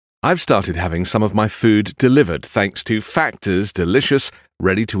I've started having some of my food delivered thanks to Factor's delicious,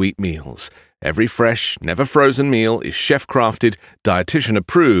 ready-to-eat meals. Every fresh, never frozen meal is chef-crafted, dietitian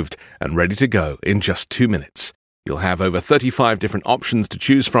approved, and ready to go in just 2 minutes. You'll have over 35 different options to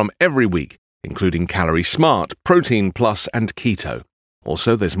choose from every week, including Calorie Smart, Protein Plus, and Keto.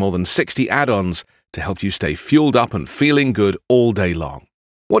 Also, there's more than 60 add-ons to help you stay fueled up and feeling good all day long.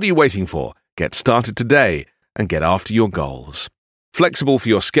 What are you waiting for? Get started today and get after your goals. Flexible for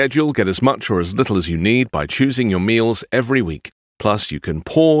your schedule, get as much or as little as you need by choosing your meals every week. Plus, you can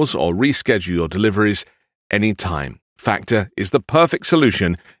pause or reschedule your deliveries anytime. Factor is the perfect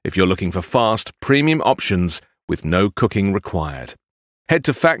solution if you're looking for fast, premium options with no cooking required. Head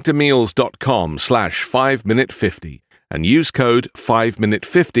to factormeals.com/5minute50 and use code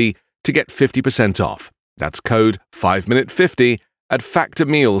 5minute50 to get 50% off. That's code 5minute50 at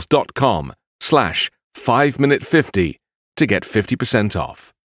factormeals.com/5minute50 to get 50%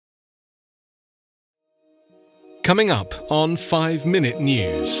 off. Coming up on 5 Minute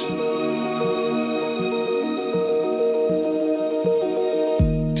News.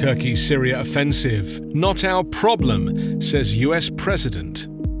 Turkey's Syria offensive, not our problem, says US President.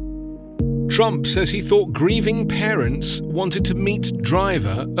 Trump says he thought grieving parents wanted to meet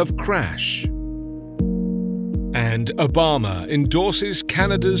driver of crash. And Obama endorses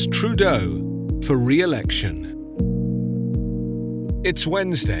Canada's Trudeau for re-election. It's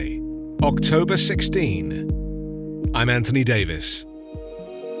Wednesday, October 16. I'm Anthony Davis.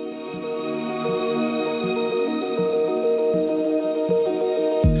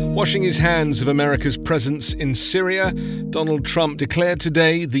 Washing his hands of America's presence in Syria, Donald Trump declared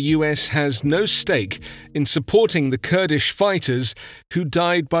today the US has no stake in supporting the Kurdish fighters who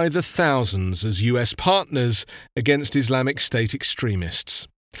died by the thousands as US partners against Islamic State extremists.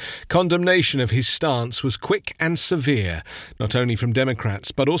 Condemnation of his stance was quick and severe, not only from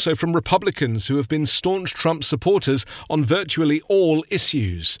Democrats but also from Republicans who have been staunch Trump supporters on virtually all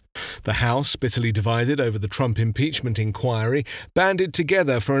issues. The House, bitterly divided over the Trump impeachment inquiry, banded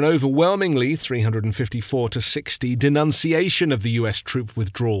together for an overwhelmingly 354-60 denunciation of the US troop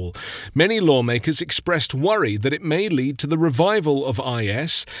withdrawal. Many lawmakers expressed worry that it may lead to the revival of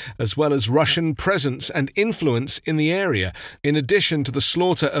IS, as well as Russian presence and influence in the area, in addition to the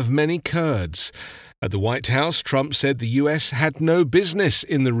slaughter of many Kurds. At the White House, Trump said the US had no business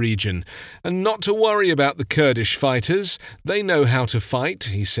in the region, and not to worry about the Kurdish fighters. They know how to fight,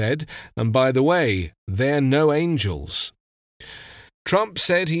 he said, and by the way, they're no angels. Trump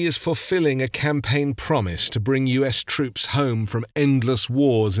said he is fulfilling a campaign promise to bring US troops home from endless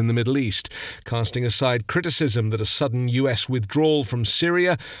wars in the Middle East, casting aside criticism that a sudden US withdrawal from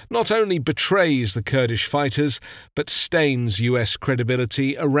Syria not only betrays the Kurdish fighters, but stains US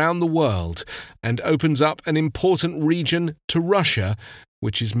credibility around the world and opens up an important region to Russia,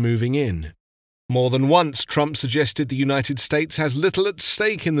 which is moving in. More than once, Trump suggested the United States has little at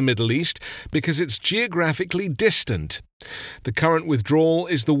stake in the Middle East because it's geographically distant. The current withdrawal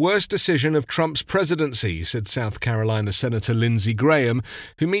is the worst decision of Trump's presidency, said South Carolina Senator Lindsey Graham,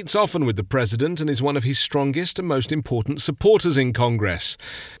 who meets often with the president and is one of his strongest and most important supporters in Congress.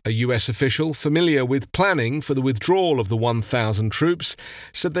 A U.S. official familiar with planning for the withdrawal of the 1,000 troops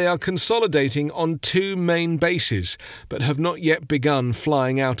said they are consolidating on 2 main bases, but have not yet begun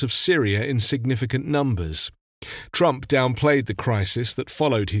flying out of Syria in significant numbers. Trump downplayed the crisis that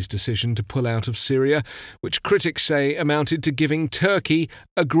followed his decision to pull out of Syria, which critics say amounted to giving Turkey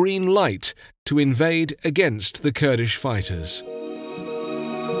a green light to invade against the Kurdish fighters.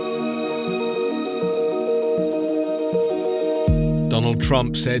 Donald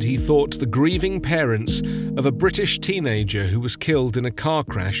Trump said he thought the grieving parents of a British teenager who was killed in a car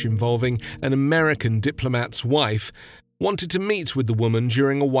crash involving an American diplomat's wife wanted to meet with the woman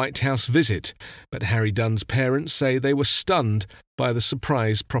during a White House visit, but Harry Dunn's parents say they were stunned by the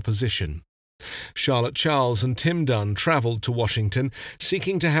surprise proposition. Charlotte Charles and Tim Dunn travelled to Washington,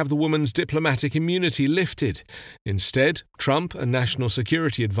 seeking to have the woman's diplomatic immunity lifted. Instead, Trump and National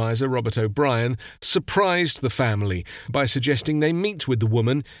Security Advisor Robert O'Brien surprised the family by suggesting they meet with the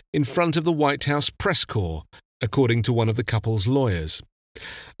woman in front of the White House press corps, according to one of the couple's lawyers.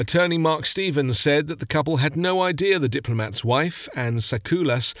 Attorney Mark Stevens said that the couple had no idea the diplomat's wife, Anne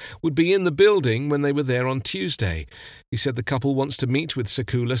Sakoulas, would be in the building when they were there on Tuesday. He said the couple wants to meet with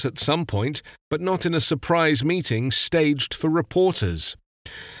Sakoulas at some point, but not in a surprise meeting staged for reporters.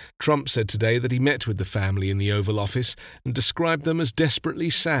 Trump said today that he met with the family in the Oval Office and described them as desperately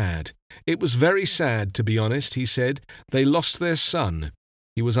sad. It was very sad, to be honest, he said. They lost their son.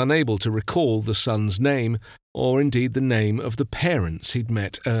 He was unable to recall the son's name, or indeed the name of the parents he'd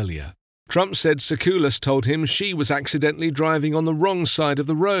met earlier. Trump said Secoulas told him she was accidentally driving on the wrong side of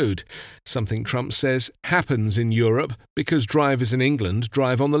the road, something Trump says happens in Europe because drivers in England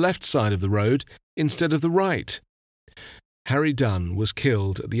drive on the left side of the road instead of the right. Harry Dunn was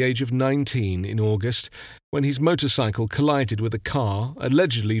killed at the age of 19 in August when his motorcycle collided with a car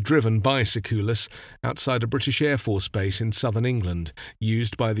allegedly driven by Secoulas outside a British Air Force base in southern England,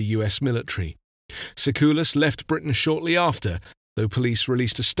 used by the US military. Secoulas left Britain shortly after, though police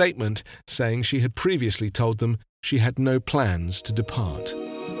released a statement saying she had previously told them she had no plans to depart.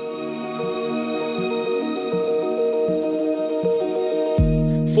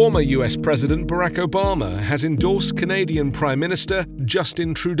 Former US President Barack Obama has endorsed Canadian Prime Minister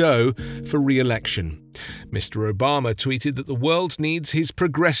Justin Trudeau for re-election. Mr. Obama tweeted that the world needs his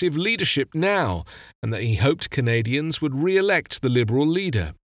progressive leadership now, and that he hoped Canadians would re-elect the Liberal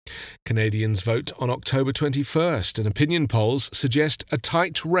leader. Canadians vote on October 21st, and opinion polls suggest a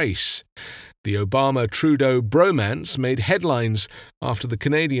tight race. The Obama-Trudeau bromance made headlines after the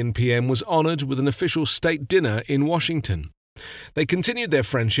Canadian PM was honoured with an official state dinner in Washington. They continued their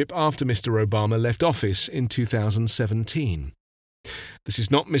friendship after Mr. Obama left office in 2017. This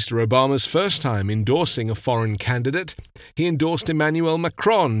is not Mr. Obama's first time endorsing a foreign candidate. He endorsed Emmanuel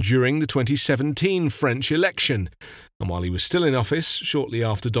Macron during the 2017 French election. And while he was still in office, shortly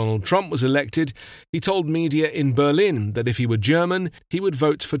after Donald Trump was elected, he told media in Berlin that if he were German, he would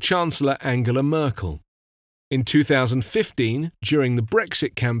vote for Chancellor Angela Merkel. In 2015, during the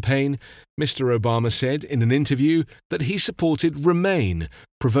Brexit campaign, Mr. Obama said in an interview that he supported Remain,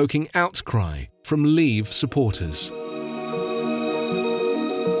 provoking outcry from Leave supporters.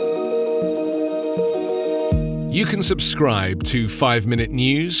 You can subscribe to 5 Minute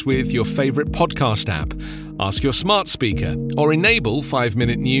News with your favourite podcast app. Ask your smart speaker or enable 5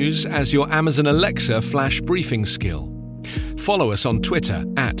 Minute News as your Amazon Alexa flash briefing skill. Follow us on Twitter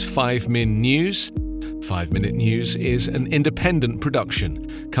at 5MinNews. 5 Minute News is an independent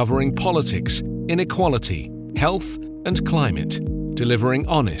production covering politics, inequality, health and climate, delivering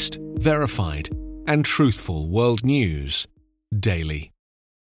honest, verified and truthful world news daily.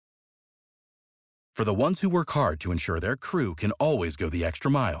 For the ones who work hard to ensure their crew can always go the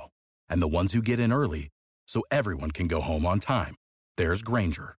extra mile, and the ones who get in early so everyone can go home on time, there's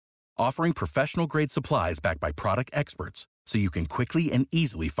Grainger, offering professional-grade supplies backed by product experts so you can quickly and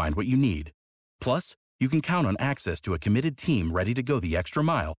easily find what you need. Plus, you can count on access to a committed team ready to go the extra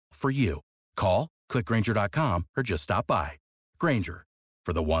mile for you. Call, click Grainger.com, or just stop by. Grainger,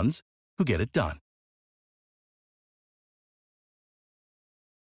 for the ones who get it done.